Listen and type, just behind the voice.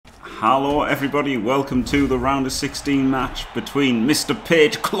Hello everybody, welcome to the round of 16 match between Mr.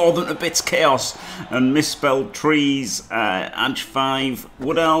 Page, Claw to Bits Chaos, and MisspelledTree's Edge 5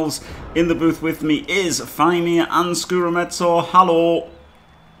 Wood Elves. In the booth with me is Faemir and Scuromezzo. Hello.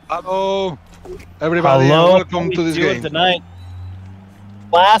 Hello, everybody. Hello. Welcome to this game tonight.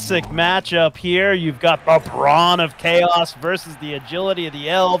 Classic matchup here. You've got the brawn of chaos versus the agility of the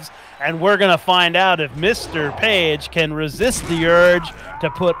elves, and we're gonna find out if Mr. Page can resist the urge to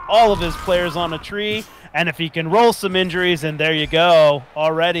put all of his players on a tree, and if he can roll some injuries. And there you go,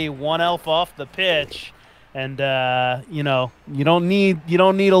 already one elf off the pitch. And you know, you don't need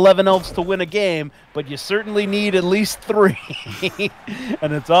 11 elves to win a game, but you certainly need at least 3.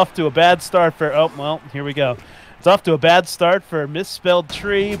 And it's off to a bad start for. Oh well, here we go. It's off to a bad start for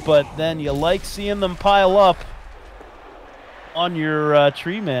MisspelledTree, but then you like seeing them pile up on your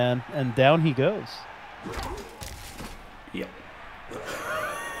tree man, and down he goes. Yep.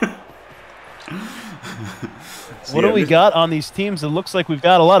 What do we got on these teams? It looks like we've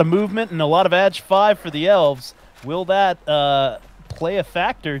got a lot of movement and a lot of Edge 5 for the elves. Will that play a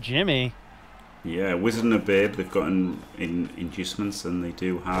factor, Jimmy? Yeah, Wizard and a Babe, they've got in inducements, and they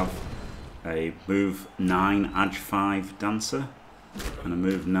do have a move 9 Edge 5 dancer and a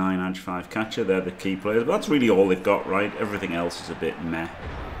move 9 Edge 5 catcher. They're the key players, but that's really all they've got, right? Everything else is a bit meh.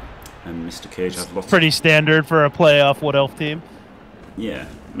 And Mr. Cage has lots. Pretty standard for a playoff Wood Elf team. Yeah,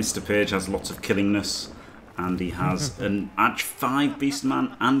 Mr. Page has lots of killingness, and he has an Edge 5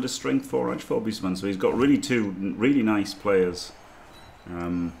 Beastman and a Strength 4 Edge 4 Beastman, so he's got really two really nice players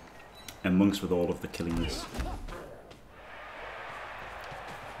amongst with all of the killingness.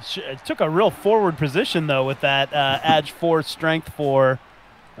 It took a real forward position, though, with that Edge 4 Strength 4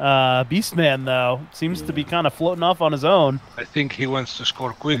 Beastman, though. Seems to be kind of floating off on his own. I think he wants to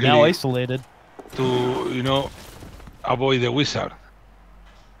score quickly. Now isolated. To, you know, avoid the wizard.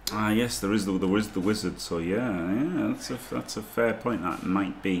 Ah, yes, there is the wizard. So yeah, that's a fair point. That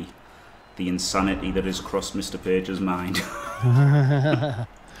might be the insanity that has crossed Mr. Page's mind.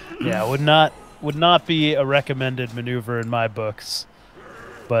 Yeah, would not be a recommended maneuver in my books.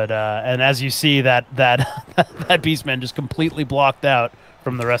 But and as you see, that Beastman just completely blocked out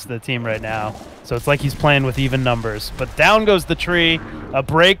from the rest of the team right now. So it's like he's playing with even numbers. But down goes the tree. A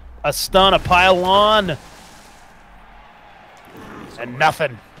break, a stun, a pile on, and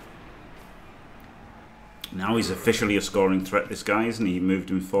nothing. Now he's officially a scoring threat, this guy, isn't he? He moved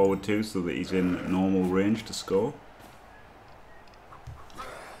him forward too, so that he's in normal range to score.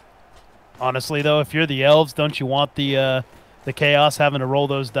 Honestly, though, if you're the elves, don't you want the chaos having to roll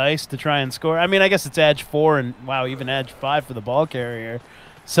those dice to try and score? I mean, I guess it's Edge 4 and, wow, even Edge 5 for the ball carrier.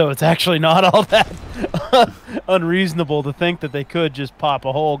 So it's actually not all that unreasonable to think that they could just pop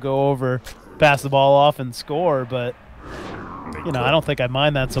a hole, go over, pass the ball off, and score. But, you know, I don't think I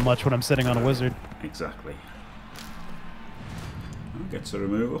mind that so much when I'm sitting on a wizard. Exactly. Gets a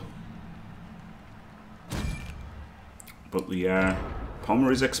removal. But the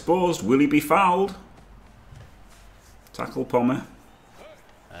Pommer is exposed. Will he be fouled? Tackle Pommer.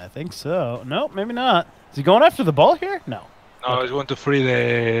 I think so. Nope, maybe not. Is he going after the ball here? No. No, he's going to free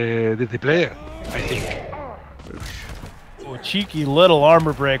the player, I think. Oh, cheeky little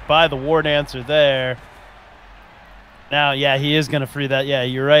armor break by the War Dancer there. Now, yeah, he is going to free that. Yeah,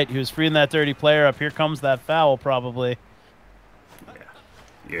 you're right. He was freeing that dirty player up. Here comes that foul, probably.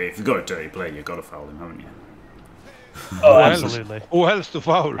 Yeah, if you've got a dirty player, you've got to foul him, haven't you? Oh, absolutely. Who else to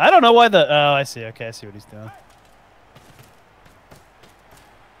foul? I don't know why the... Oh, I see. Okay, I see what he's doing.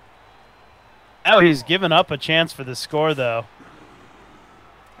 Oh, he's given up a chance for the score, though.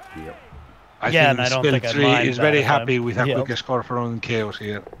 Yep. I think I don't think I'd mind is very that. happy with a quick score from Chaos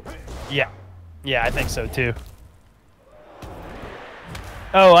here. Yeah. Yeah, I think so, too.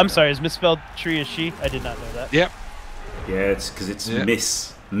 Oh, I'm sorry. Is MisspelledTree a she? I did not know that. Yep. Yeah, it's because it's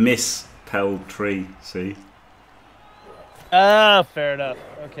MisspelledTree, see? Ah, fair enough.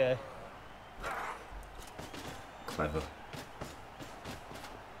 Okay. Clever.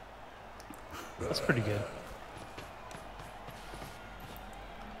 That's pretty good.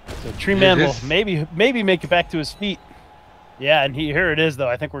 So Tree Man will maybe make it back to his feet. Yeah, and here it is though.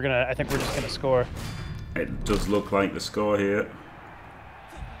 I think we're just gonna score. It does look like the score here.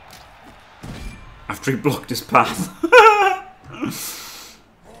 After he blocked his path.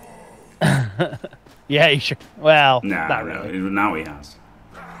 Yeah, he sure. Well, Nah, not really. Now he has.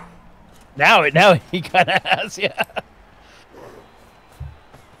 Now he kind of has. Yeah.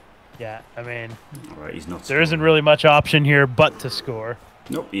 Yeah, I mean, Right, he's not. There isn't really much option here but to score.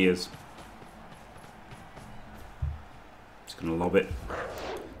 Nope, he is. Just gonna lob it.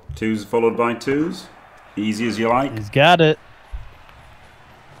 2s followed by 2s. Easy as you like. He's got it.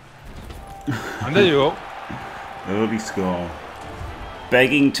 And there you go. Early score.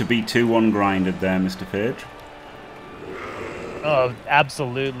 Begging to be 2-1 grinded there, Mr. Page. Oh,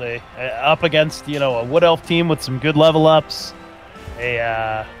 absolutely. Up against, you know, a Wood Elf team with some good level ups.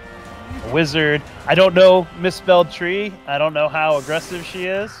 A wizard. I don't know MisspelledTree. I don't know how aggressive she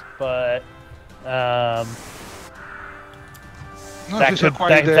is, but No,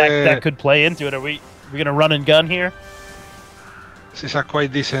 that could play into it. Are we gonna run and gun here? She's a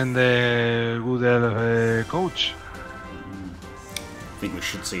quite decent good elf coach. I think we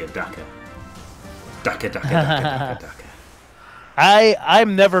should see a Daka. Daka.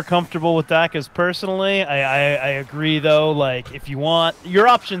 I'm never comfortable with Dakas personally. I agree though. Like, if you want, your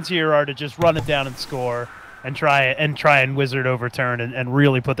options here are to just run it down and score, and try and wizard overturn and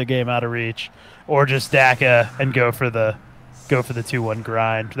really put the game out of reach, or just Daka and go for the 2-1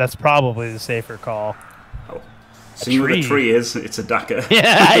 grind. That's probably the safer call. Oh. Seeing what a tree is, it's a Daka.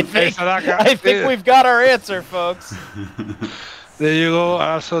 Yeah, I think we've got our answer, folks. There you go.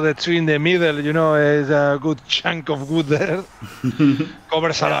 Also, the tree in the middle, you know, is a good chunk of wood there.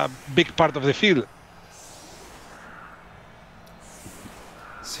 Covers a big part of the field.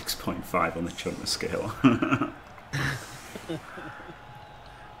 6.5 on the Chunter scale.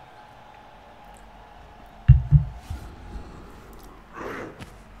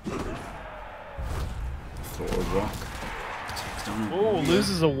 Throw a rock. Oh,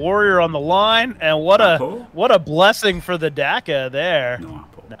 loses a warrior on the line, and what a blessing for the Daka there. No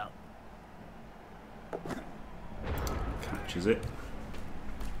apple. No. Catches it.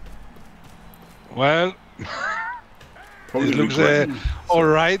 Well, Probably it looks all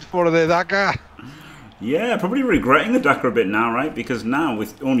right for the Daka. Yeah, probably regretting the Daka a bit now, right? Because now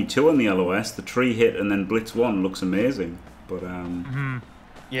with only 2 on the LOS, the tree hit and then blitz 1 looks amazing. But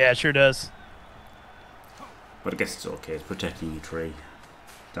Yeah, it sure does. But I guess it's okay. It's protecting your tree.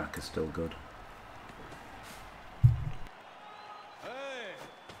 Daka's still good.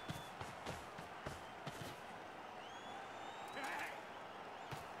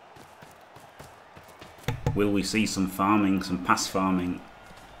 Will we see some farming, some pass farming?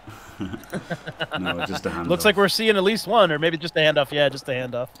 No, just a handoff. Looks like we're seeing at least one, or maybe just a handoff. Yeah, just a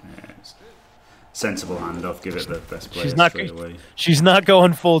handoff. Yeah, sensible handoff. Give it the best player straight away. She's not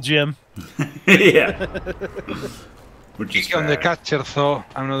going full Jim. Yeah. Which is on the catcher, though.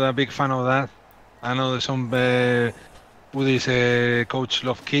 I'm not a big fan of that. I know there's some Woody's coach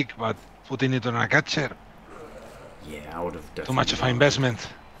love kick, but putting it on a catcher. Yeah, I would have definitely. Too much of an investment.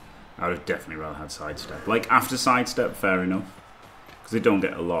 I would have definitely rather had sidestep. Like after sidestep, fair enough. Because they don't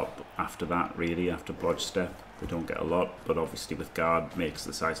get a lot after that, really. After blodge step, they don't get a lot. But obviously with guard makes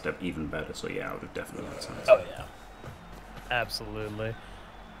the sidestep even better. So yeah, I would have definitely had sidestep. Oh yeah, absolutely.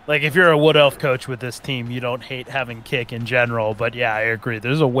 Like if you're a Wood Elf coach with this team, you don't hate having kick in general. But yeah, I agree.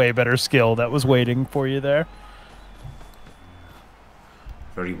 There's a way better skill that was waiting for you there.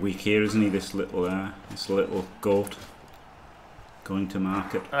 Very weak here, isn't he? This little goat going to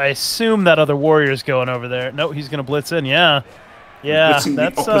market. I assume that other warrior's going over there. No, he's going to blitz in. Yeah, yeah. Blitzing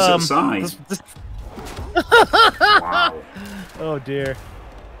that's the opposite side. Wow. Oh dear.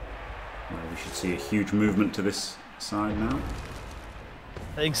 Well, we should see a huge movement to this side now.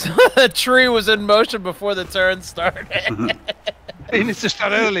 I think so. The tree was in motion before the turn started. It needs to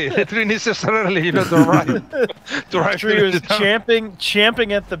start early. The tree needs to start early. You know, the tree was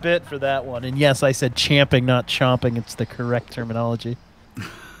champing at the bit for that one. And yes, I said champing, not chomping. It's the correct terminology.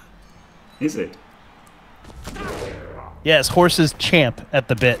 Is it? Yes, horses champ at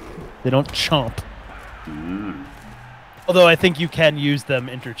the bit. They don't chomp. Mm. Although I think you can use them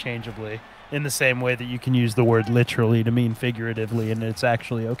interchangeably in the same way that you can use the word literally to mean figuratively, and it's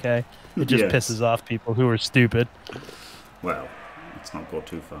actually okay. It just pisses off people who are stupid. Well, let's not go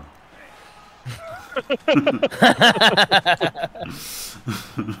too far.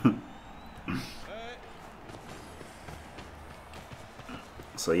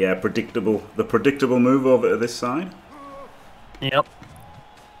 So yeah, the predictable move over to this side. Yep.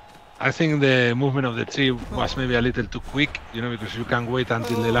 I think the movement of the tree was maybe a little too quick, you know, because you can wait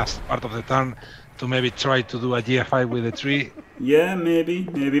until the last part of the turn to maybe try to do a GFI with the tree. Yeah, maybe.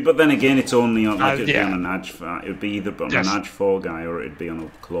 But then again, it's only on, like, it'd be on an edge. It would be either on an edge 4 guy or it'd be on a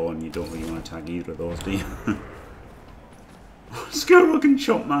claw, and you don't really want to tag either of those, do you? Scuro can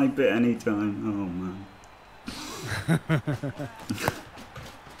chop my bit anytime. Oh man.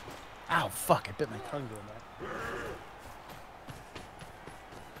 Ow, fuck, I bit my tongue doing that.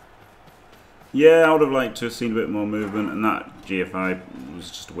 Yeah, I would have liked to have seen a bit more movement, and that GFI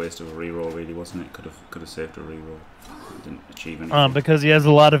was just a waste of a reroll, really, wasn't it? Could have saved a reroll. It didn't achieve anything. Because he has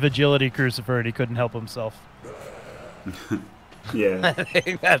a lot of agility, Crucifer, and he couldn't help himself. Yeah. I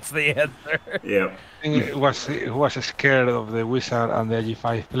think that's the answer. Yeah. I think he was scared of the wizard and the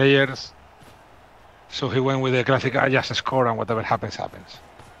G5 players, so he went with the classic I just score and whatever happens, happens.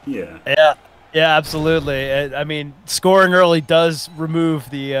 Yeah. Yeah. Yeah, absolutely. I mean, scoring early does remove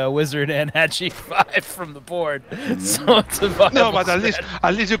the wizard and G5 from the board, so it's a viable No, but strategy.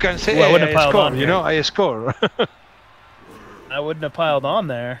 at least you can say, Well, I hey, wouldn't have I piled score. on You here. know, I score. I wouldn't have piled on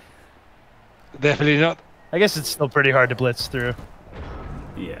there. Definitely not. I guess it's still pretty hard to blitz through.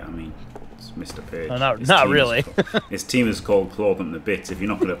 Yeah, I mean, it's Mr. Page. Not His not team really. His team is called Claw Them to Bits. If you're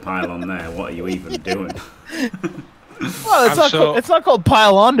not going to pile on there, what are you even doing? Well, I'm it's not called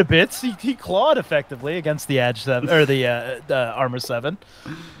pile on to bits. He clawed effectively against the Edge 7 or the Armor 7.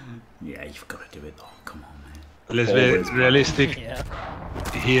 Yeah, you've got to do it though. Come on, man. Let's Always be realistic Yeah.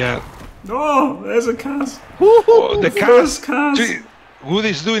 here. Oh, there's a Kaz. Oh, the First Kaz. Kaz. What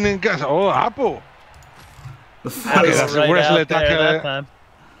is doing in Kaz? Oh, Apple. The Okay, first. that's a Right wrestler out there tackle. that time.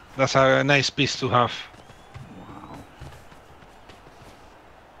 That's a nice piece to have.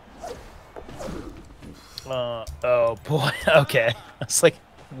 Oh boy. Okay. I was like,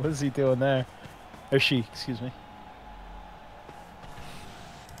 what is he doing there? Or she? Excuse me.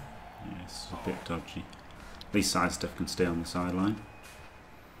 Yeah, it's a bit dodgy. At least side stuff can stay on the sideline.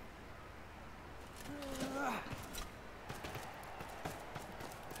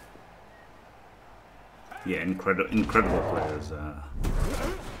 Yeah, incredible players.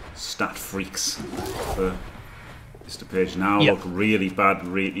 Stat freaks for Mr. Page. Now Yep. look really bad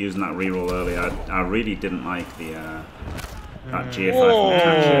using that reroll earlier. I really didn't like the that GFI from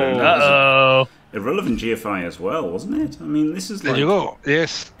Catcher. That was Uh-oh. irrelevant GFI as well, wasn't it? I mean, this is There like... you go.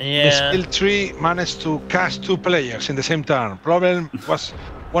 Yes. Yeah. MisspelledTree managed to cast 2 players in the same turn. Problem was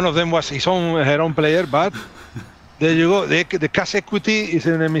one of them was her own player, but there you go. The cast equity is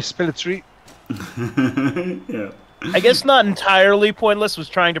in a MisspelledTree. Yeah. I guess not entirely pointless. Was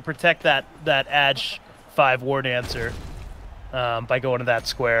trying to protect that Edge 5 War Dancer by going to that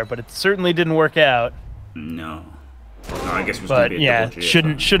square, but it certainly didn't work out. No. I guess it was going But to be a yeah, double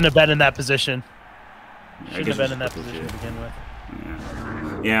GFI. shouldn't have been in that position. Yeah, I Shouldn't guess have it been in was that a double position to GFI. begin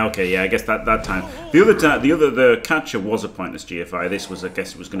with. Yeah. Okay. Yeah. I guess that time the catcher was a pointless GFI. This was, I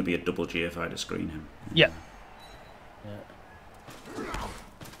guess, it was going to be a double GFI to screen him. Yeah.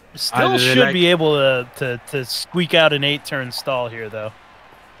 Still should be able to squeak out an 8-turn stall here, though.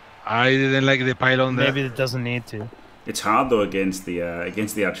 I didn't like the pylon there. Maybe it doesn't need to. It's hard though against the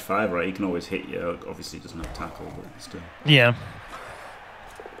Edge 5, right? He can always hit you. Obviously, he doesn't have tackle, but still. Yeah.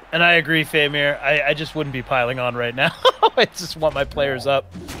 And I agree, Faemir. I just wouldn't be piling on right now. I just want my players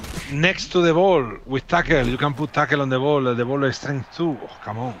up. Next to the ball with tackle, you can put tackle on the ball. The ball is strength 2. Oh,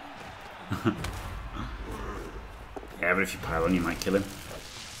 come on. Yeah, but if you pile on, you might kill him.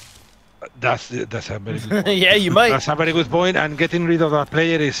 That's a very good point. Yeah, you might. That's a very good point, and getting rid of that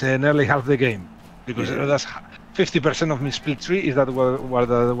player is nearly half the game, because that's 50% of MisspelledTree is that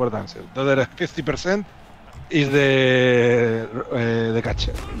word answer. The other 50% is the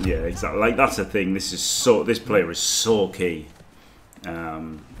catcher. Yeah, exactly. Like that's the thing. This player is so key.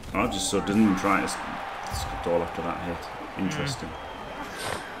 I just so didn't even try to scoot all after that hit. Interesting.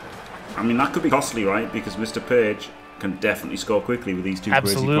 I mean, that could be costly, right? Because Mr. Page can definitely score quickly with these two crazy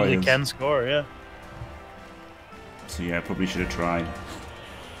Absolutely players. can score, yeah. So yeah, probably should have tried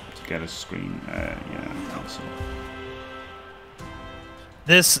to get a screen. Yeah, also.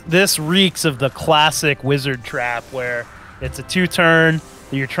 This reeks of the classic wizard trap where it's a 2-turn,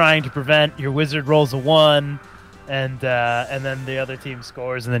 you're trying to prevent, your wizard rolls a 1, and then the other team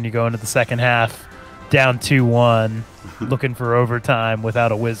scores, and then you go into the second half down 2-1, looking for overtime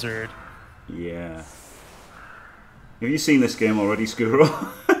without a wizard. Yeah. Have you seen this game already, Scuro?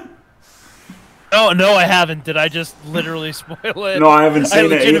 Oh no, I haven't. Did I just literally spoil it? No, I haven't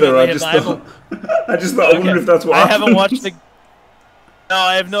seen it either. I just thought I wonder if that's what I haven't happened. watched the. No,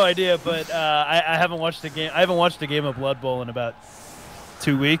 I have no idea, but I haven't watched the game. I haven't watched a game of Blood Bowl in about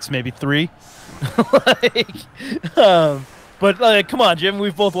 2 weeks, maybe 3. But come on, Jim.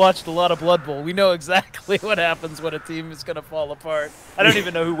 We've both watched a lot of Blood Bowl. We know exactly what happens when a team is gonna fall apart. I don't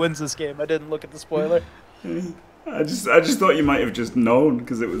even know who wins this game. I didn't look at the spoiler. I just thought you might have just known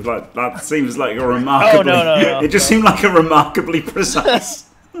because it was like that seems like a remarkably. Oh, no. It just seemed like a remarkably precise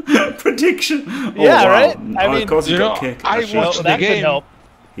prediction. Oh, Yeah, wow. right? I Of mean, course he you got know, kicked. I That's watched shit. the that could game. help.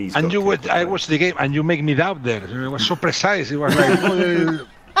 He's And got kicked, I watched the game, and you make me doubt there. It was so precise. It was like,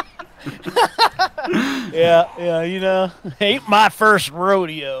 Yeah, you know, ain't my first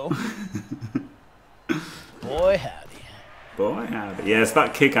rodeo. Boy, howdy. Boy, howdy. Yeah, it's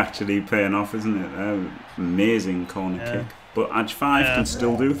that kick actually paying off, isn't it? Amazing corner kick. But Edge 5 can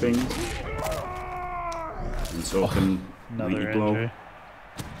still do things. And so can Another injury.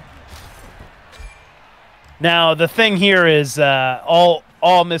 Now, the thing here is all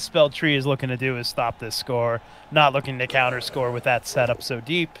MisspelledTree is looking to do is stop this score, not looking to counter score with that setup so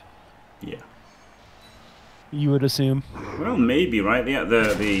deep. Yeah. You would assume. Well, maybe, right?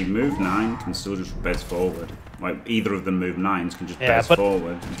 The move 9 can still just bez forward. Like, either of the move 9s can just bez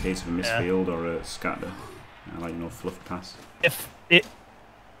forward in case of a misfield or a scatter. Like, no fluff pass. If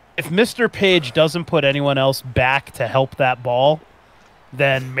MrPage doesn't put anyone else back to help that ball,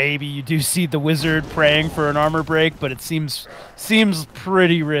 then maybe you do see the wizard praying for an armor break, but it seems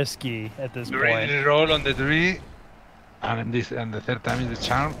pretty risky at this point. Roll on the tree, and the third time is the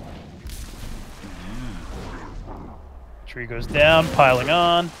charm. Tree goes down, piling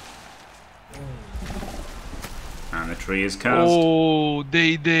on. And the tree is cast. Oh,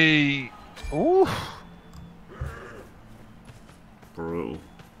 they. Ooh. Brutal.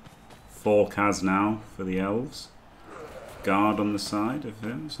 4 Kaz now for the Elves. Guard on the side of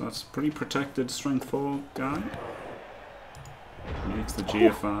him, so that's pretty protected strength 4 guy. Makes the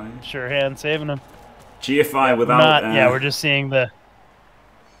GFI. Sure hand saving him. GFI without... yeah, we're just seeing the...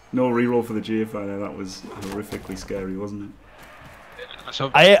 No reroll for the GFI there, that was horrifically scary, wasn't it?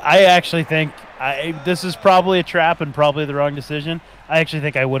 I actually think this is probably a trap and probably the wrong decision. I actually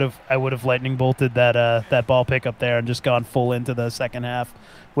think I would have lightning bolted that ball pickup there and just gone full into the second half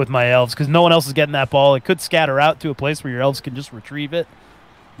with my Elves, because no one else is getting that ball. It could scatter out to a place where your Elves can just retrieve it.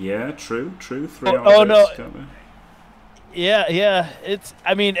 Yeah, true. 3 oh no. Yeah.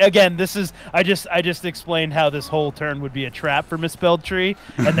 I mean, again, this is I just explained how this whole turn would be a trap for MisspelledTree,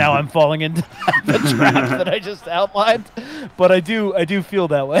 and now I'm falling into the trap that I just outlined. But I do feel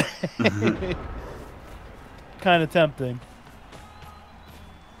that way. Kind of tempting.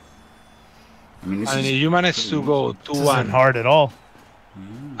 I mean, you manage to go 2-1. This isn't hard at all.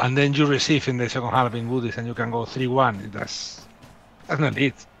 And then you receive in the second half in Woodies, and you can go 3-1. That's not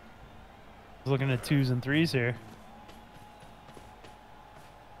it. Looking at 2s and 3s here.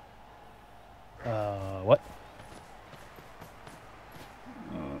 What?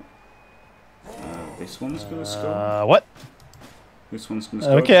 This one's gonna score. What? This one's gonna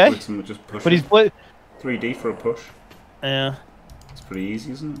score. Okay. Just push but he's 3D for a push. Yeah. It's pretty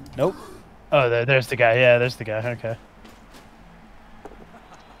easy, isn't it? Nope. Oh, there's the guy. Yeah, there's the guy. Okay.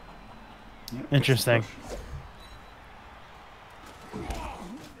 Yep, interesting.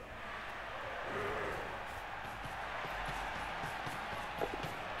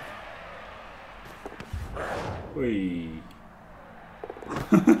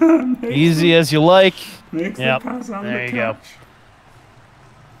 Easy as you like. Makes yep. The pass on there the you catch.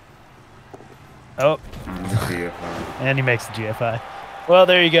 go. Oh. And he makes the GFI. Well,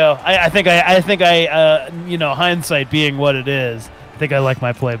 there you go. I think you know, hindsight being what it is, I think I like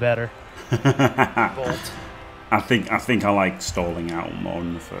my play better. Bolt. I think I like stalling out more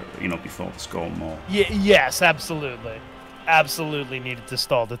in the before the score more. Yes, absolutely. Absolutely needed to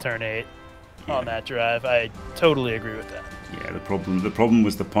stall to turn 8 on that drive. I totally agree with that. Yeah, the problem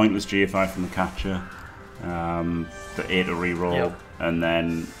was the pointless GFI from the catcher, the 8 to reroll, and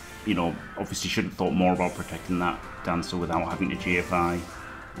then, you know, obviously should have thought more about protecting that dancer without having to GFI.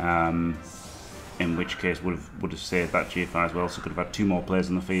 In which case would have saved that GFI as well, so could have had 2 more players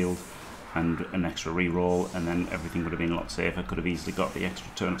on the field and an extra reroll, and then everything would have been a lot safer. Could have easily got the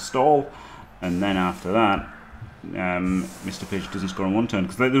extra turn of stall, and then after that, MrPage doesn't score in 1 turn,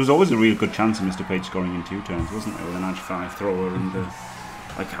 because there was always a real good chance of MrPage scoring in 2 turns, wasn't there, with an edge 5 thrower and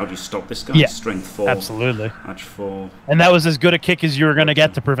like, how do you stop this guy? Yeah, strength 4, absolutely. Edge 4, and that was as good a kick as you were going to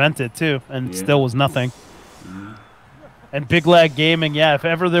get to prevent it too, and still was nothing. And Big Lag Gaming, yeah, if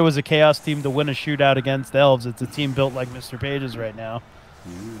ever there was a Chaos team to win a shootout against Elves, it's a team built like MrPage's right now.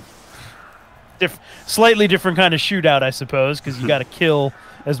 Slightly different kind of shootout, I suppose, because you got to kill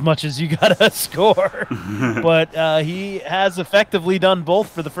as much as you got to score. But he has effectively done both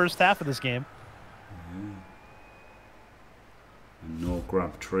for the first half of this game. No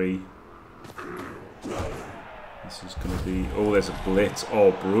grab tree. This is going to be... Oh, there's a blitz. Oh,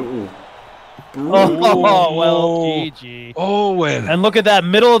 brutal. Oh, well, GG. Oh, well. And look at that,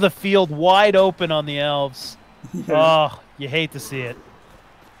 middle of the field, wide open on the Elves. Oh, you hate to see it.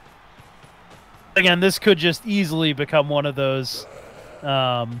 Again, this could just easily become one of those 2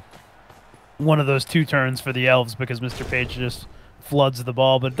 turns for the Elves, because MrPage just floods the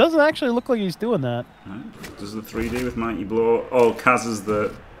ball, but it doesn't actually look like he's doing that. Right. Does the 3D with Mighty Blow? Oh, Kaz is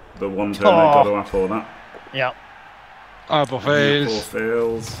the 1 turn I got to have all that. Yeah. Apple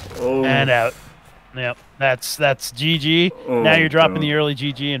fails. Oh. And out. Yep. That's GG. Oh, now you're dropping the early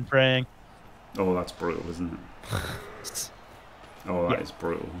GG and praying. Oh, that's brutal, isn't it? Oh, that is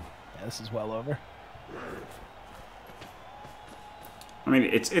brutal. Yeah, this is well over. I mean,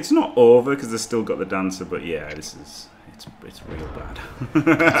 it's not over because they've still got the dancer, but yeah, this is it's real bad.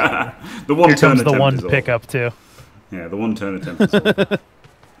 The one Here turn comes the attempt one is pickup too. Yeah, the one turn attempt is over.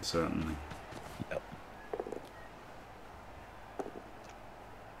 Certainly.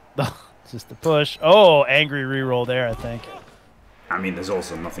 Just the push. Oh, angry reroll there, I think. I mean, there's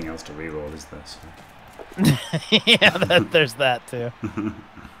also nothing else to reroll, is there? So. Yeah, there's that too.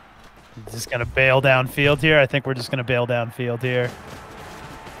 Just gonna bail downfield here. I think we're just gonna bail downfield here.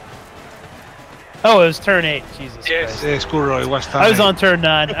 Oh, it was turn 8. Jesus Christ. Yes, Scuro, it was time. I was on turn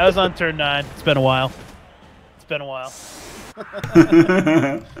 9. I was on turn 9. It's been a while. It's been a while.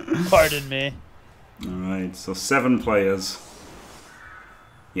 Pardon me. Alright, so 7 players.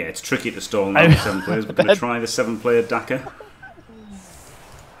 Yeah, it's tricky to stall now with 7 players. We're going to try the 7-player Daka.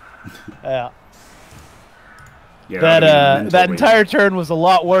 Yeah. Yeah, that entire turn was a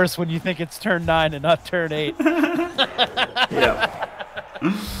lot worse when you think it's turn 9 and not turn 8. Yeah.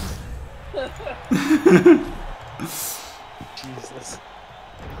 Jesus.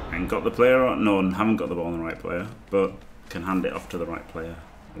 And got the player on? No, haven't got the ball on the right player, but can hand it off to the right player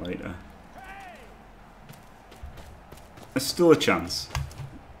later. There's still a chance.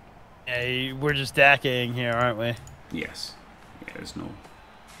 Yeah, we're just dacking here, aren't we? Yes. Yeah, there's no...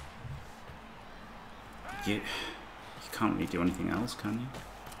 You can't really do anything else, can you?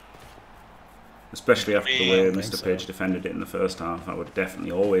 Especially after the way MrPage defended it in the first half. I would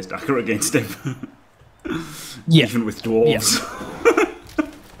definitely always dagger against him. Yeah. Even with dwarves.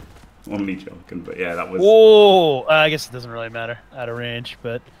 Yeah. Only joking, but yeah, that was... Whoa! I guess it doesn't really matter out of range,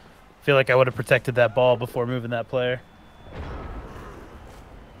 but I feel like I would have protected that ball before moving that player.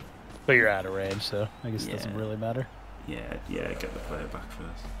 But you're out of range, so I guess it doesn't really matter. Yeah, get the player back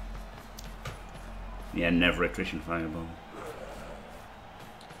first. Yeah, never attrition fireball.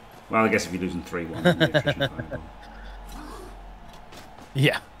 Well, I guess if you're losing 3-1, then the attrition fireball.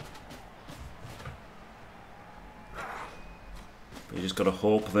 Yeah. But you just got to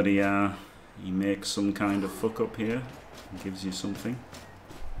hope that he makes some kind of fuck up here and gives you something.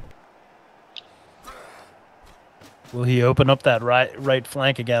 Will he open up that right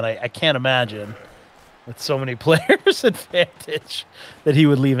flank again? I can't imagine, with so many players advantage, that he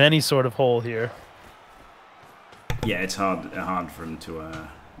would leave any sort of hole here. Yeah, it's hard for him to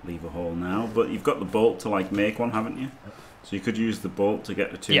leave a hole now, but you've got the bolt to like make one, haven't you? So you could use the bolt to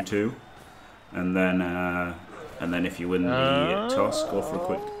get the 2-2, and then if you win the toss, go for a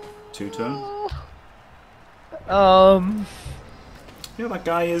quick 2-turn. Yeah, that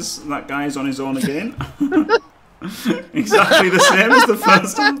guy is on his own again. Exactly the same as the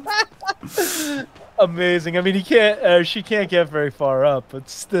first time. Amazing. I mean, he can't. She can't get very far up, but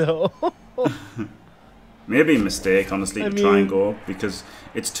still. Maybe a mistake, honestly, to try and go, because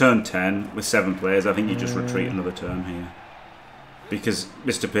it's turn 10 with 7 players. I think you just retreat another turn here, because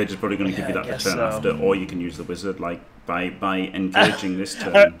MrPage is probably going to give you that the turn after, or you can use the wizard, like by engaging this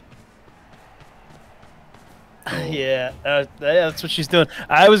turn. Yeah, that's what she's doing.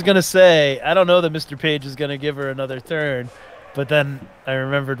 I was gonna say, I don't know that MrPage is gonna give her another turn, but then I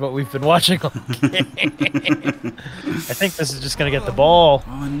remembered what we've been watching all game. I think this is just gonna get the ball.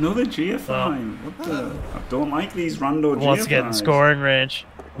 Oh, another GFI. What the? I don't like these rando GFIs. Wants to get in scoring range.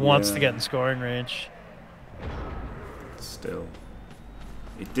 Wants to get in scoring range. Still,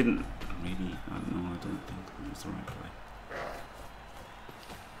 it didn't really. I don't know. I don't think it was the right play.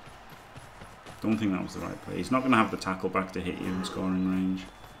 Don't think that was the right play. He's not going to have the tackle back to hit you in scoring range.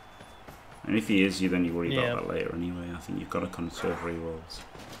 And if he is, then you worry about that later anyway. I think you've got to conserve rerolls.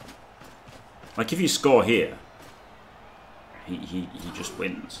 Like if you score here, he just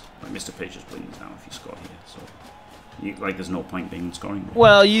wins. Like MrPage just wins now if you score here. So there's no point being in scoring range.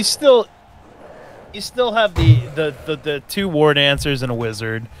 Well, you still have the 2 ward answers and a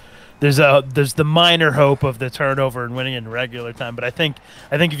wizard. There's the minor hope of the turnover and winning in regular time, but I think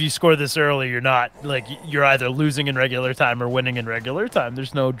if you score this early, you're either losing in regular time or winning in regular time.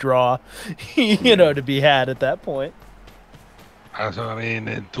 There's no draw, to be had at that point. So I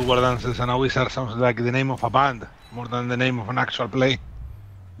mean, 2 war dances and a wizard sounds like the name of a band more than the name of an actual play.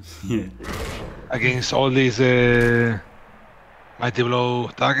 Yeah. Against all these mighty blow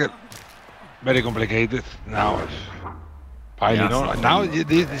target, very complicated now. Piling on. Now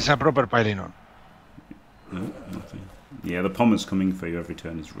this is a proper piling on. No, nothing. Yeah, the pommer's coming for you every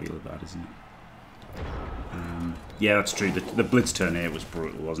turn is really bad, isn't it? Yeah, that's true. The blitz turn 8 was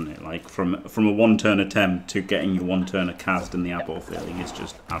brutal, wasn't it? Like from a 1-turn attempt to getting your 1-turner cast and the abo failing is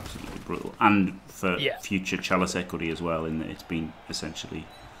just absolutely brutal. And for future Chalice equity as well, in that it's been essentially,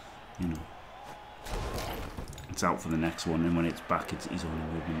 it's out for the next one, and when it's back, he's only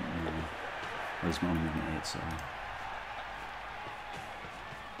movement. There's only movement 8, sorry.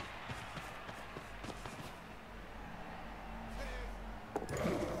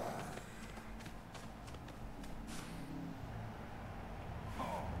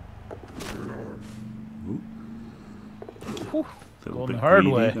 Going the hard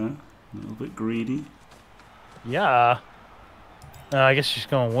way. A little bit greedy. Yeah. I guess she's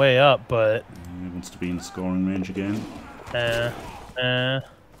going way up, but... He wants to be in scoring range again. Yeah.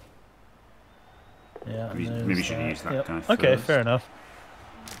 Maybe we should use that guy first. Okay, fair enough.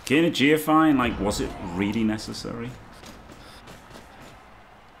 Getting a GFI, like, was it really necessary?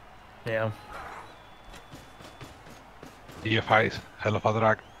 Yeah. GFI is hell of a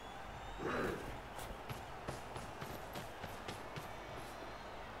drag.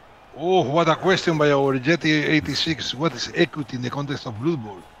 Oh, what a question by our Jetty86. What is equity in the context of Blood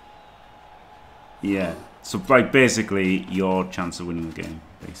Bowl? Yeah. So, like, basically, your chance of winning the game,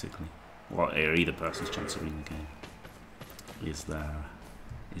 basically. Or either person's chance of winning the game is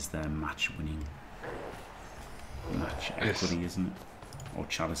their match-winning equity, isn't it? Or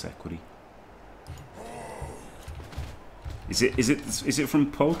chalice equity. Is it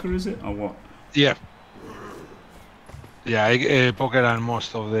from poker? Is it or what? Yeah. Yeah, poker and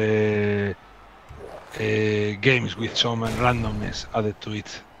most of the games with some randomness added to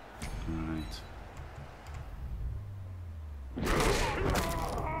it. Right.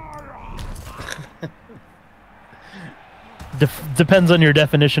 Depends on your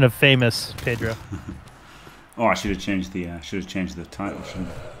definition of famous, Pedro. Oh, I should have changed the title, shouldn't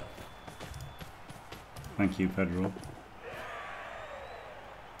I? Thank you, Pedro.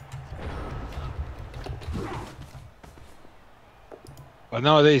 But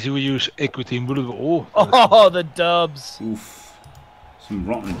nowadays we use equity in Blood Bowl. Oh, the dubs. Oof. Some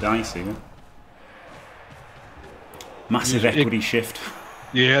rotten dice here. Massive equity shift.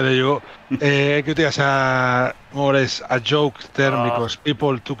 Yeah, there you go. Equity as a more or less a joke term because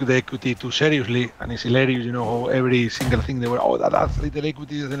people took the equity too seriously, and it's hilarious, you know, how every single thing they were, oh, that's little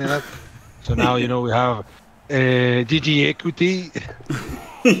equity, isn't it? So now, you know, we have GG equity,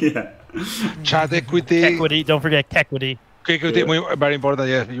 Yeah. chat equity. Equity, don't forget equity. Equity, very important,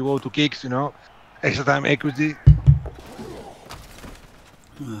 yes. You go to kicks, you know, extra time equity.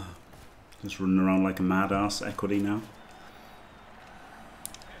 Just running around like a mad ass equity now.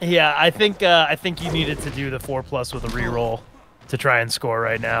 Yeah, I think you needed to do the 4+ with a reroll to try and score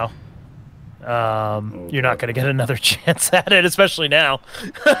right now. You're not going to get another chance at it, especially now.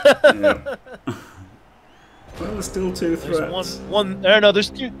 Yeah. Well, there's still two threats. There's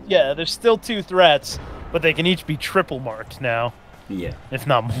two. Yeah, there's still two threats, but they can each be triple marked now. Yeah. If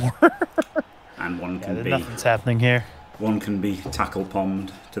not more. And one can be. Nothing's happening here. One can be tackle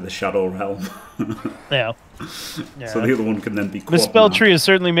palmed to the Shadow Realm. Yeah. So the other one can then be. MisspelledTree has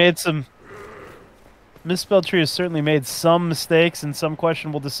certainly made some. MisspelledTree has certainly made some mistakes and some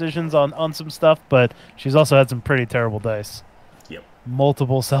questionable decisions on some stuff, but she's also had some pretty terrible dice. Yep.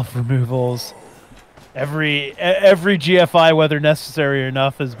 Multiple self removals. Every GFI, whether necessary or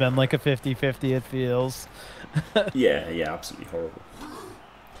enough, has been like a 50-50. It feels. Yeah, absolutely horrible.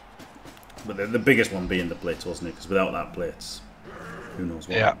 But the biggest one being the blitz, wasn't it? Because without that blitz, who knows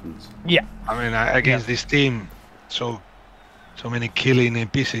what happens? Yeah. I mean, against this team, so many killing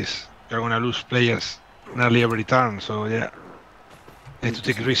pieces, you're going to lose players nearly every turn. So yeah, you need to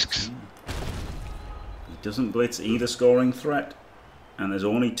take risks. He doesn't blitz either scoring threat, and there's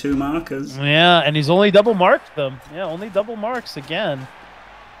only 2 markers. Yeah, and he's only double marked them. Yeah, only double marks again.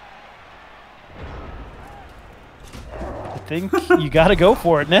 I think you got to go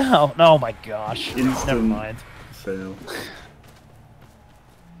for it now. Oh my gosh. Never mind. Fail.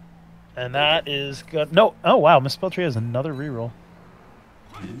 And that is good. No. Oh wow, MisspelledTree has another reroll.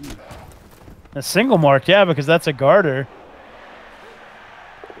 A single mark, yeah, because that's a garter.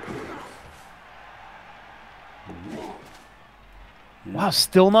 Yeah. Wow,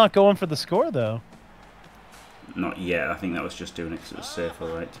 still not going for the score though. Not yet. I think that was just doing it because it was safer,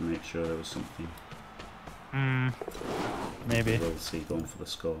 right? To make sure there was something. Maybe. We'll see going for the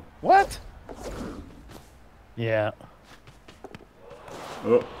score. What? Yeah.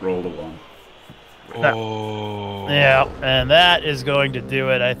 Oh, rolled a 1. Oh. Yeah, and that is going to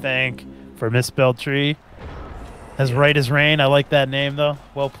do it, I think, for MisspelledTree. As right as rain. I like that name though.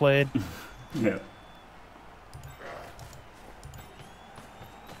 Well played. Yeah.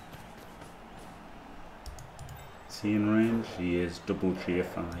 Is he in range? He is double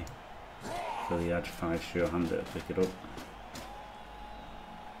GFI. So the edge 5 sure hander to pick it up.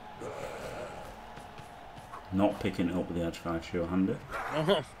 Not picking it up with the edge 5 sure hander.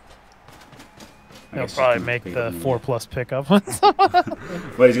 He'll probably make the 4+ pickup.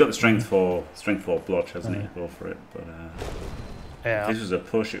 Well, he's got the strength 4 blotch, hasn't he? Go for it. But yeah. if this was a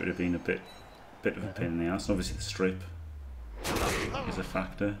push, it would have been a bit of a pain in the ass. And obviously, the strip is a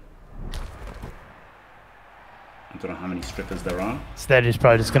factor. I don't know how many strippers there are. Instead, he's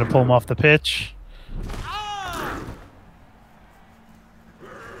probably just going to pull him off the pitch.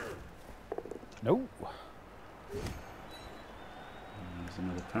 No. There's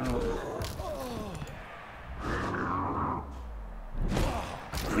another power.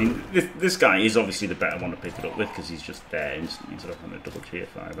 I mean, this guy is obviously the better one to pick it up with because he's just there instantly instead of having a double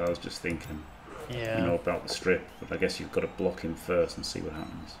GF5. I was just thinking, Yeah. you know, about the strip, but I guess you've got to block him first and see what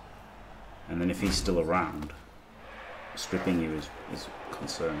happens. And then if he's still around, stripping you is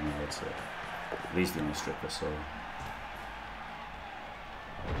concerning, I would say. At least the only stripper, so...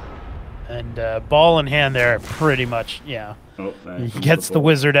 And ball in hand there, pretty much, yeah. Oh, He gets the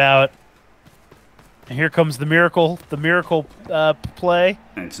wizard out. And here comes the miracle play.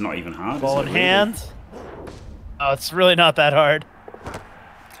 And it's not even hard, Ball is in it, really? hand. Oh, it's really not that hard.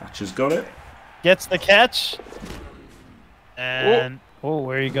 Catcher's got it. Gets the catch. And... Oh,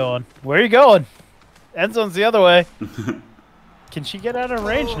 where are you going? Where are you going? End zone's the other way. Can she get out of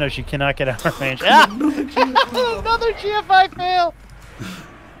range? No, she cannot get out of range. Ah! Another GFI fail!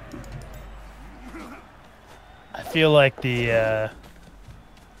 I feel like the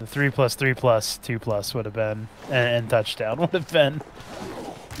 3+3+2+ would have been, and touchdown would have been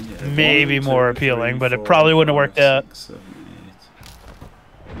maybe more appealing, but it probably wouldn't have worked out. 6, 7,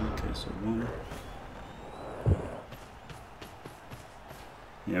 8. Okay, so 1.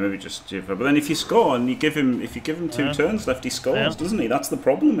 Yeah, maybe just GFI. But then if you score and you give him, if you give him 2 turns left, he scores, doesn't he? That's the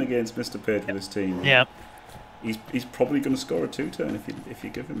problem against MrPage with this team. Yeah. He's probably going to score a 2-turn if you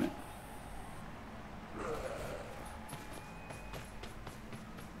give him it.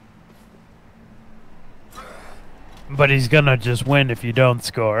 But he's gonna just win if you don't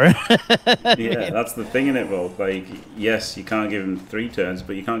score. Yeah, that's the thing in it, Wolf. Like, yes, you can't give him 3 turns,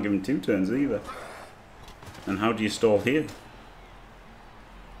 but you can't give him 2 turns either. And how do you stall here?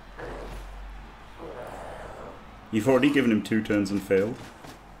 You've already given him 2 turns and failed.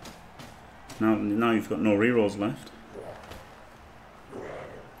 Now you've got no rerolls left.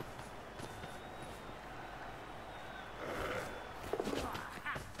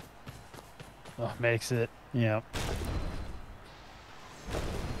 Oh, makes it. Yeah.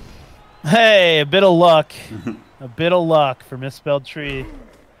 Hey, a bit of luck. A bit of luck for MisspelledTree.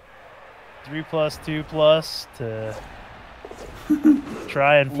 3+2+ to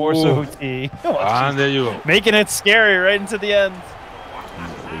try and force OT. And there you go. Making it scary right into the end.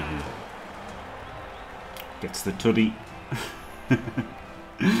 Gets the tuddy.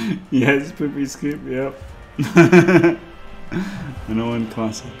 Yes, Poopy Skip, yep. An Owen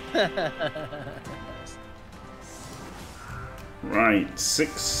classic. Right,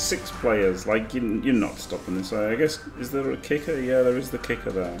 six players. Like, you're not stopping this. I guess, is there a kicker? Yeah, there is the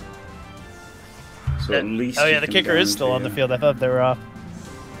kicker there. So at least. Oh yeah, the kicker is still on the field. I thought they were off.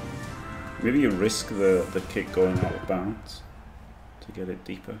 Maybe you risk the kick going out of bounds to get it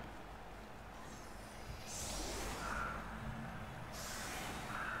deeper.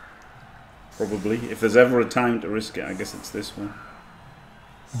 Probably. If there's ever a time to risk it, I guess it's this one.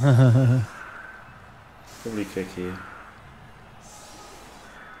 Probably kick here.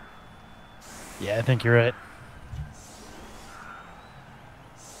 Yeah, I think you're right.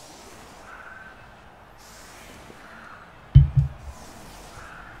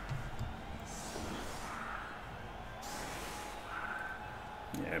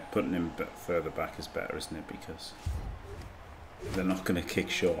 Yeah, putting him further back is better, isn't it? Because they're not going to kick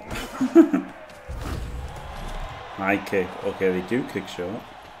short. High kick. Okay, they do kick short.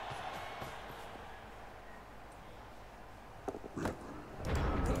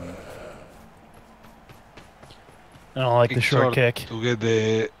 I don't like the short kick. To get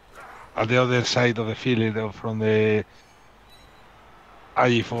at the other side of the field from the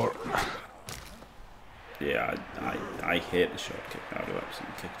IG4. Yeah, I hate the short kick. I would have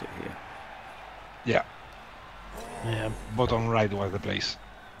absolutely kicked it here. Yeah. Yeah. Bottom right was the place.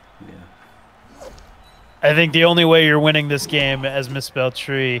 Yeah. I think the only way you're winning this game as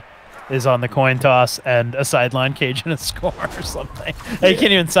MisspelledTree is on the coin toss and a sideline cage and a score or something. Yeah. You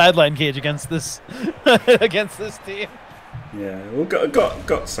can't even sideline cage against this against this team. Yeah, well,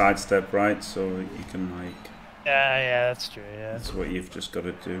 got sidestep, right? So you can like. Yeah, that's true. Yeah. That's what you've just got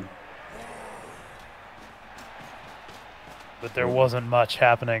to do. But there wasn't much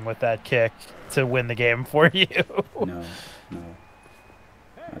happening with that kick to win the game for you. No.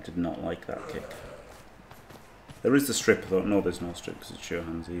 I did not like that kick. There is the strip, though. No, there's no strip because it's sure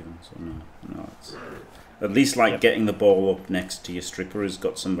hands even. So no. It's at least like getting the ball up next to your stripper has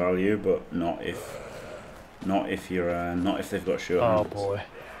got some value, but not if they've got sure hands. Oh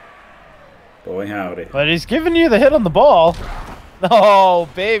boy, howdy. But he's giving you the hit on the ball. Oh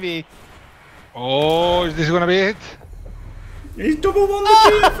baby. Oh, is this gonna be it? He's double won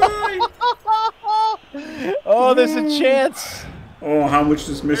the GFI. Oh, there's a chance. Oh, how much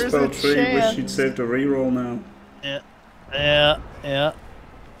does There's a MisspelledTree wish chance. she'd saved a reroll now? Yeah.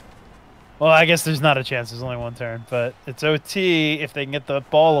 Well, I guess there's not a chance. There's only one turn, but it's OT if they can get the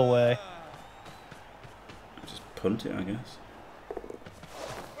ball away. Just punt it, I guess.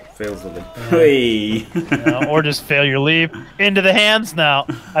 Fails the leap. Hey! Or just fail your leap into the hands now.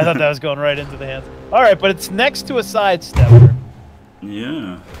 I thought that was going right into the hands. All right, but it's next to a sidestepper.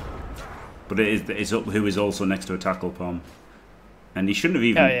 Yeah. But it's up who is also next to a tackle palm. And he shouldn't have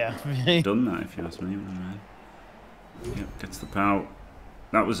even done that, if you ask me. Yep, gets the pout.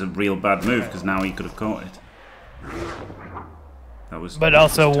 That was a real bad move because now he could have caught it. That was. But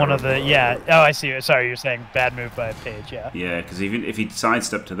also one of the Oh, I see. Sorry, you're saying bad move by Page. Yeah. Yeah, because even if he'd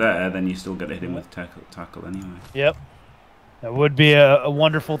sidestepped to there, then you still get to hit him with tackle anyway. Yep. That would be a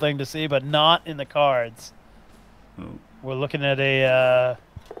wonderful thing to see, but not in the cards. Oh. We're looking at a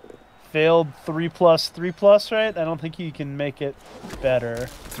failed 3+3+, right? I don't think you can make it better.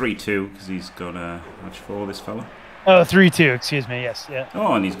 3-2 because he's got a match 4. This fella. Oh, 3-2. Excuse me. Yes. Yeah.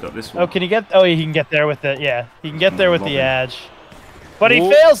 Oh, and he's got this one. Oh, can he get? Oh, he can get there with the. Yeah, he can get there with the edge. But he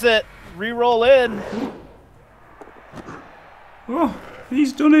fails it. Reroll in. Oh,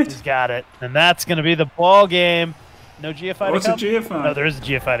 he's done it. He's got it, and that's going to be the ball game. No GFI to come. What's a GFI? No, there is a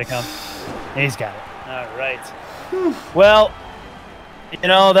GFI to come. He's got it. All right. Well, you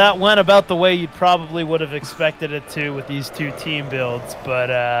know, that went about the way you probably would have expected it to with these two team builds, but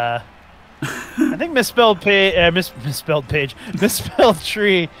I think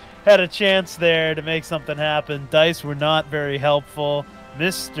MisspelledTree had a chance there to make something happen. Dice were not very helpful.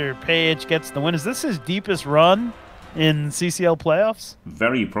 Mr. Page gets the win. Is this his deepest run in CCL playoffs?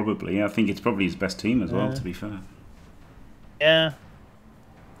 Very probably. I think it's probably his best team as well, to be fair. Yeah.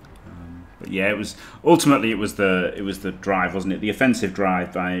 But yeah, it was ultimately it was the drive, wasn't it? The offensive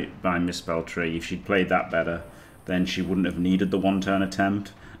drive by MisspelledTree. If she'd played that better, then she wouldn't have needed the one-turn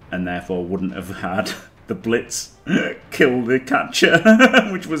attempt, and therefore wouldn't have had the blitz kill the catcher,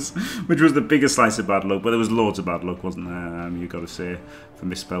 which was the biggest slice of bad luck. But there was loads of bad luck, wasn't there? You got to say for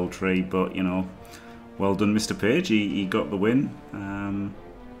MisspelledTree. But you know, well done, Mr. Page. He got the win, and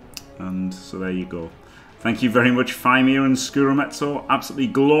so there you go. Thank you very much, Faemir and Scuromezzo. Absolutely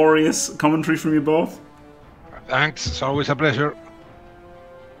glorious commentary from you both. Thanks. It's always a pleasure.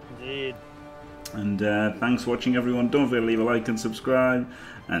 Indeed. And thanks for watching, everyone. Don't forget to leave a like and subscribe,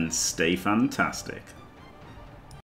 and stay fantastic.